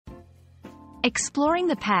Exploring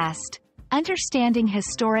the Past, Understanding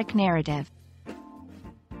Historic Narrative.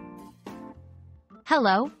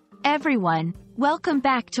 Hello, everyone. Welcome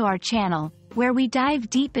back to our channel, where we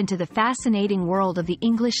dive deep into the fascinating world of the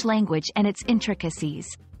English language and its intricacies.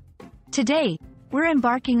 Today, we're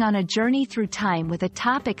embarking on a journey through time with a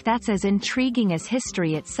topic that's as intriguing as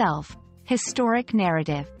history itself: historic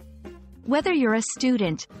narrative. Whether you're a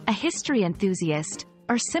student, a history enthusiast,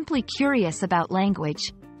 or simply curious about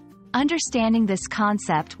language, understanding this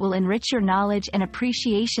concept will enrich your knowledge and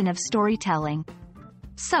appreciation of storytelling.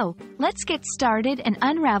 So, let's get started and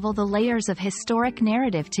unravel the layers of historic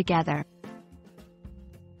narrative together.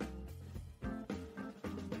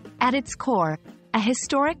 At its core, a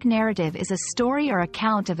historic narrative is a story or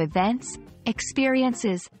account of events,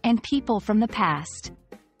 experiences, and people from the past.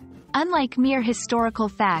 Unlike mere historical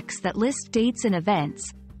facts that list dates and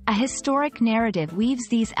events, a historic narrative weaves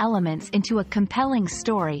these elements into a compelling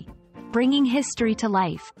story, bringing history to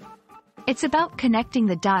life. It's about connecting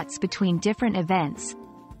the dots between different events,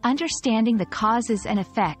 understanding the causes and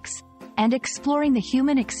effects, and exploring the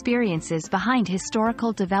human experiences behind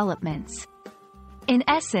historical developments. In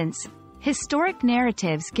essence, historic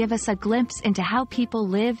narratives give us a glimpse into how people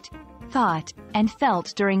lived, thought, and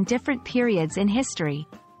felt during different periods in history.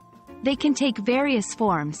 They can take various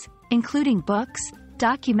forms, including books,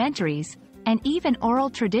 documentaries, and even oral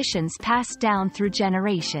traditions passed down through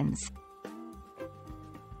generations.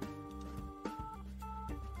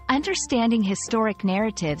 Understanding historic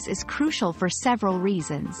narratives is crucial for several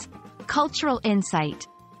reasons. Cultural insight.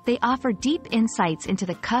 They offer deep insights into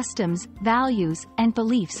the customs, values, and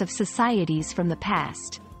beliefs of societies from the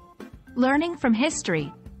past. Learning from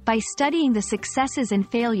history. By studying the successes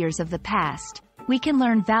and failures of the past, we can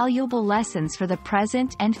learn valuable lessons for the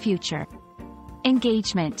present and future.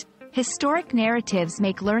 Engagement. Historic narratives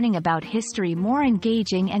make learning about history more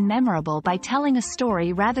engaging and memorable by telling a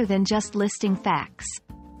story rather than just listing facts.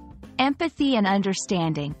 Empathy and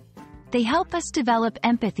understanding. They help us develop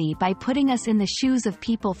empathy by putting us in the shoes of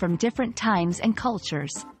people from different times and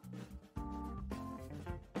cultures.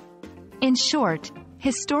 In short,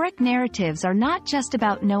 historic narratives are not just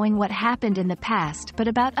about knowing what happened in the past but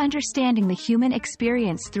about understanding the human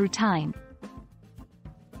experience through time.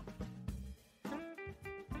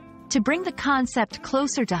 To bring the concept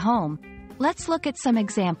closer to home, let's look at some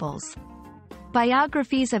examples.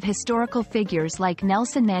 Biographies of historical figures like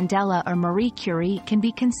Nelson Mandela or Marie Curie can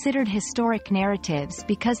be considered historic narratives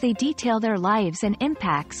because they detail their lives and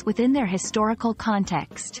impacts within their historical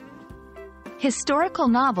context. Historical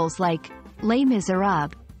novels like Les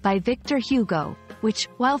Miserables by Victor Hugo, which,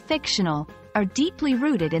 while fictional, are deeply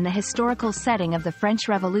rooted in the historical setting of the French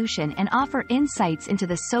Revolution and offer insights into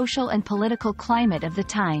the social and political climate of the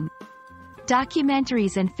time.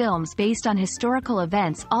 Documentaries and films based on historical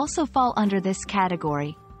events also fall under this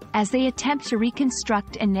category, as they attempt to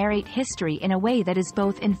reconstruct and narrate history in a way that is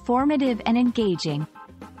both informative and engaging.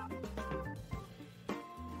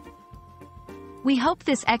 We hope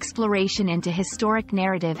this exploration into historic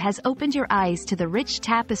narrative has opened your eyes to the rich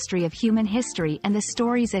tapestry of human history and the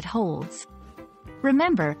stories it holds.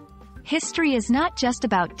 Remember, history is not just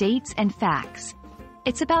about dates and facts.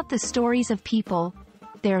 It's about the stories of people,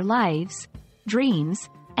 their lives, dreams,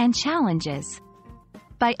 and challenges.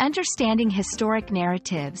 By understanding historic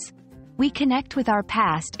narratives, we connect with our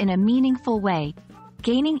past in a meaningful way,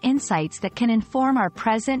 gaining insights that can inform our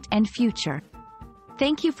present and future.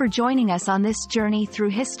 Thank you for joining us on this journey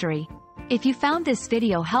through history. If you found this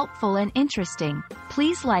video helpful and interesting,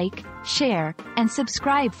 please like, share, and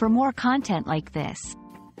subscribe for more content like this.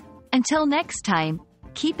 Until next time,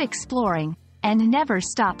 keep exploring, and never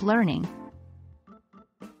stop learning.